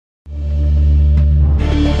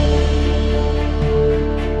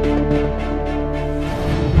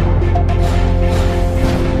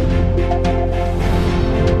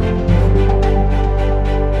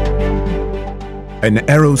An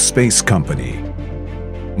aerospace company.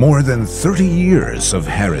 More than 30 years of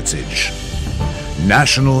heritage.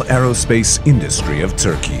 National Aerospace Industry of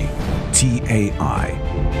Turkey, TAI.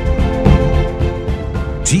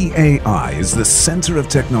 TAI is the center of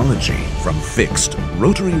technology from fixed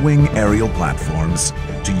rotary wing aerial platforms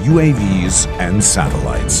to UAVs and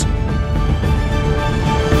satellites.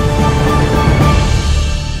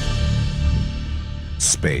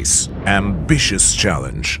 Space, ambitious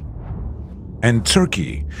challenge. And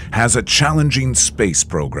Turkey has a challenging space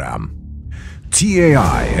program.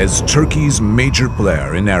 TAI, as Turkey's major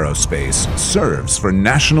player in aerospace, serves for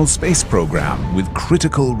national space program with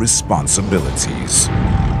critical responsibilities.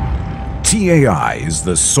 TAI is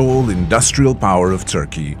the sole industrial power of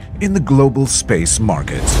Turkey in the global space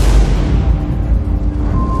market.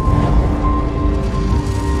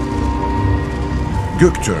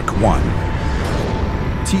 Göktürk 1,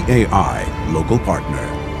 TAI local partner,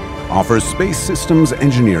 offers space systems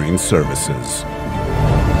engineering services.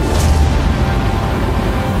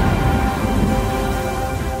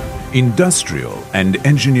 Industrial and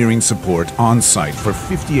engineering support on-site for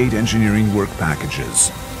 58 engineering work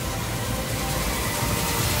packages.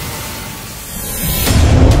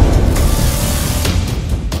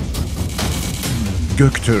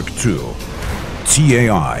 Göktürk 2,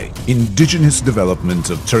 TAI, indigenous development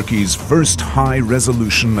of Turkey's first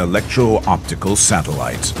high-resolution electro-optical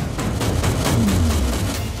satellite.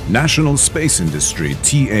 National Space Industry,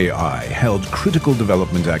 TAI, held critical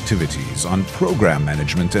development activities on program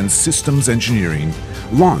management and systems engineering,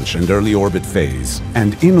 launch and early orbit phase,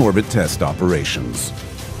 and in-orbit test operations.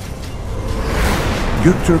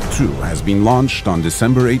 Göktürk 2 has been launched on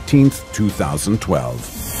December 18,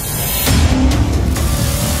 2012.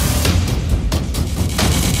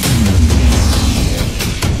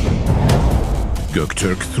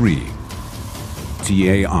 Göktürk 3,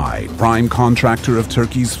 TAI, prime contractor of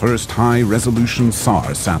Turkey's first high-resolution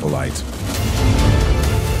SAR satellite.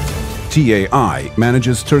 TAI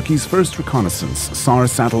manages Turkey's first reconnaissance SAR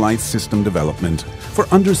satellite system development for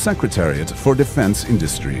Undersecretariat for Defense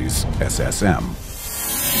Industries, SSM.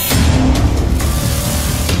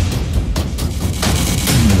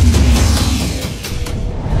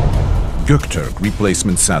 Göktürk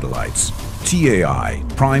replacement satellites. TAI,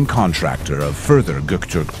 prime contractor of further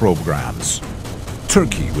Göktürk programs.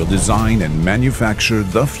 Turkey will design and manufacture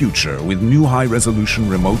the future with new high-resolution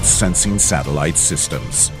remote sensing satellite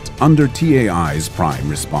systems under TAI's prime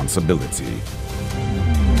responsibility.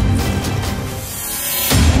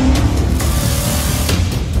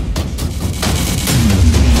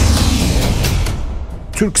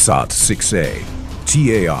 TürkSat 6A,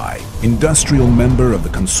 TAI, industrial member of the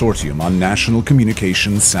Consortium on National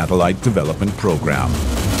Communications Satellite Development Program.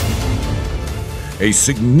 A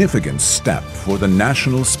significant step for the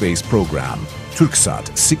National Space Program,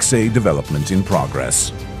 TürkSat 6A development in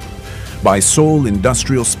progress. By sole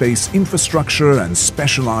industrial space infrastructure and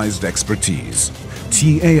specialized expertise,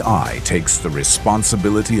 TAI takes the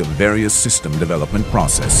responsibility of various system development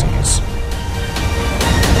processes.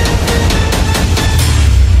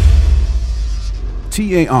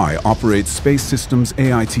 TAI operates Space Systems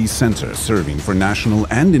AIT Center serving for national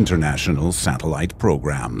and international satellite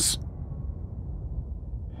programs.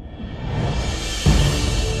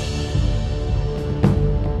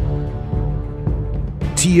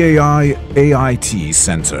 TAI AIT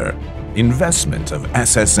Center, investment of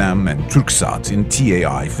SSM and TürkSat in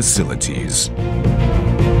TAI facilities.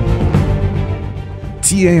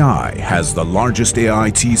 TAI has the largest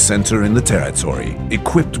AIT center in the territory,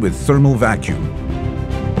 equipped with thermal vacuum,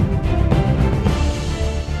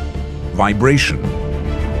 vibration,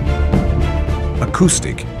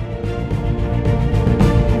 acoustic,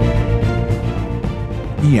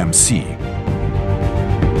 EMC,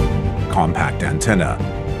 compact antenna,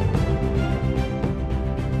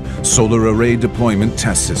 solar array deployment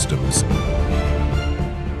test systems,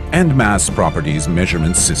 and mass properties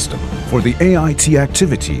measurement system for the AIT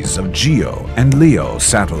activities of GEO and LEO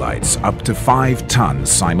satellites up to 5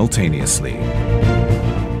 tons simultaneously.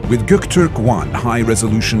 With Göktürk 1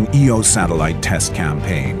 high-resolution EO satellite test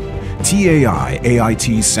campaign, TAI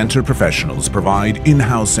AIT Center professionals provide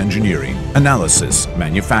in-house engineering, analysis,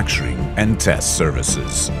 manufacturing, and test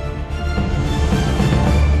services.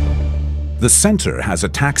 The center has a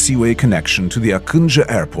taxiway connection to the Akıncı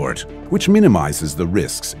Airport, which minimizes the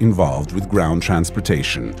risks involved with ground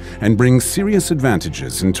transportation and brings serious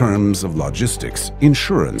advantages in terms of logistics,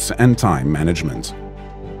 insurance, and time management.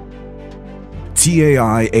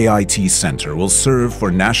 TAI AIT Center will serve for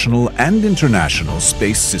national and international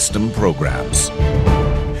space system programs.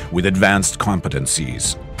 With advanced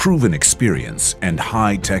competencies, proven experience and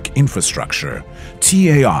high-tech infrastructure,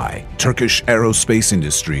 TAI, Turkish Aerospace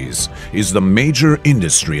Industries, is the major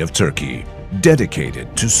industry of Turkey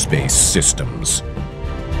dedicated to space systems.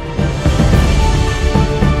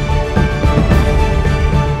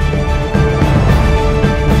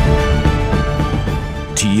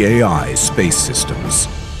 TAI Space Systems,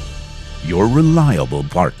 your reliable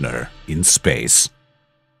partner in space.